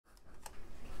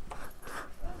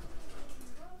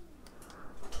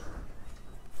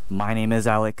My name is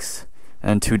Alex,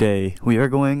 and today we are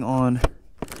going on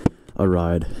a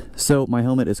ride. So my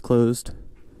helmet is closed,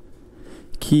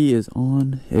 key is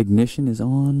on, ignition is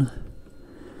on,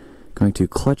 going to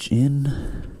clutch in.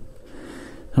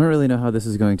 I don't really know how this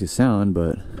is going to sound,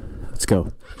 but let's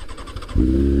go.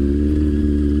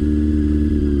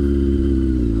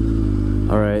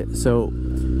 Alright, so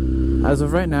as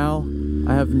of right now,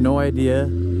 I have no idea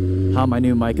how my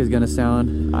new mic is gonna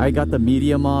sound. I got the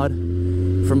media mod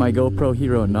for my GoPro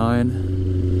Hero 9.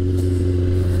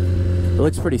 It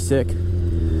looks pretty sick.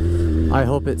 I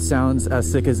hope it sounds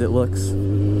as sick as it looks.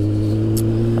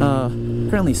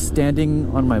 Currently standing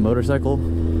on my motorcycle.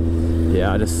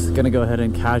 Yeah, just gonna go ahead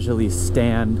and casually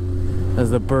stand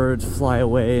as the birds fly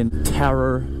away in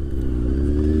terror.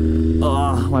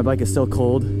 My bike is still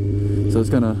cold, so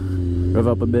it's gonna rev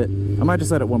up a bit. I might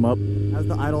just let it warm up. As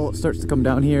the idle starts to come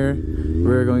down here,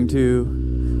 we're going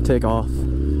to take off.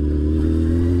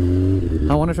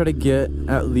 I want to try to get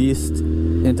at least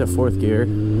into 4th gear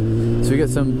so we get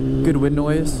some good wind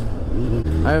noise.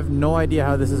 I have no idea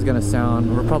how this is going to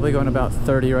sound. We're probably going about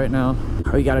 30 right now.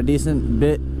 We got a decent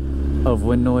bit of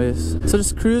wind noise. So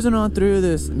just cruising on through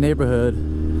this neighborhood,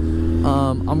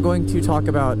 I'm going to talk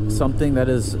about something that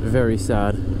is very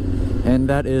sad, and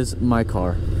that is my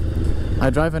car. I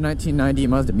drive a 1990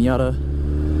 Mazda Miata,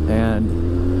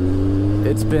 and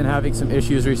it's been having some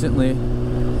issues recently,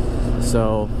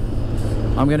 so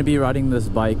I'm gonna be riding this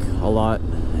bike a lot,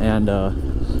 and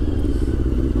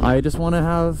I just want to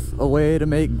have a way to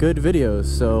make good videos,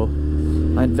 so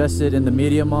I invested in the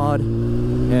media mod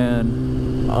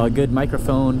and a good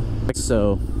microphone,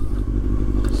 so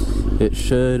it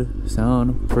should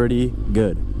sound pretty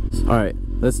good. Alright,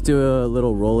 let's do a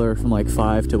little roller from like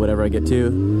 5 to whatever I get to,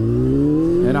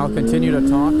 and I'll continue to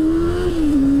talk.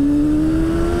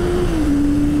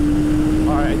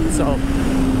 Alright, so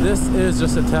this is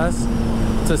just a test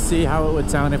to see how it would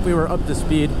sound if we were up to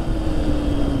speed.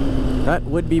 That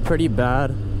would be pretty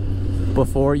bad.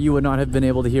 Before, you would not have been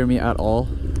able to hear me at all.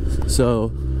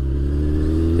 So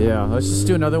yeah, let's just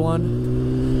do another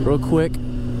one real quick,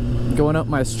 going up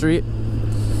my street.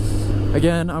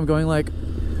 Again, I'm going like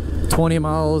 20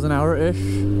 miles an hour ish,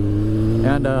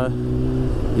 and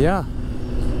yeah,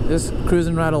 just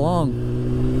cruising right along.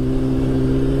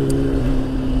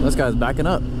 This guy's backing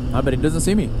up. I bet he doesn't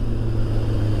see me.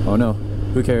 Oh no,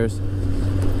 who cares?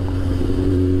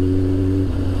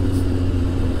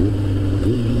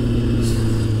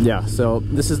 Yeah, so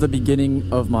this is the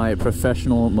beginning of my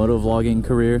professional motovlogging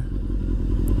career.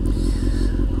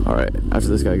 Alright, after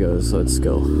this guy goes, let's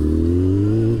go.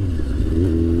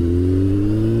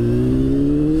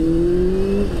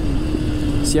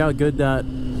 See how good that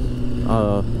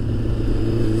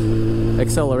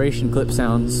acceleration clip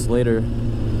sounds later.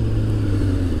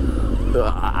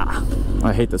 Ugh,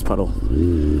 I hate this puddle.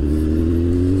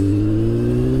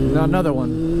 Now another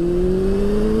one.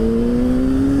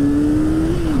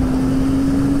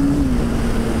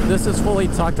 This is fully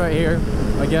tucked right here.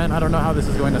 Again, I don't know how this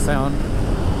is going to sound,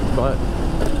 but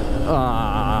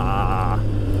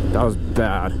that was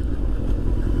bad.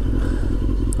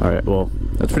 Alright, well,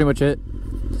 that's pretty much it.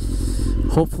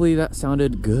 Hopefully that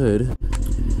sounded good.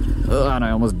 And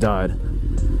I almost died.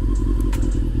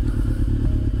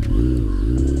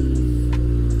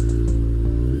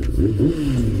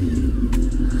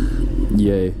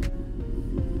 Yay.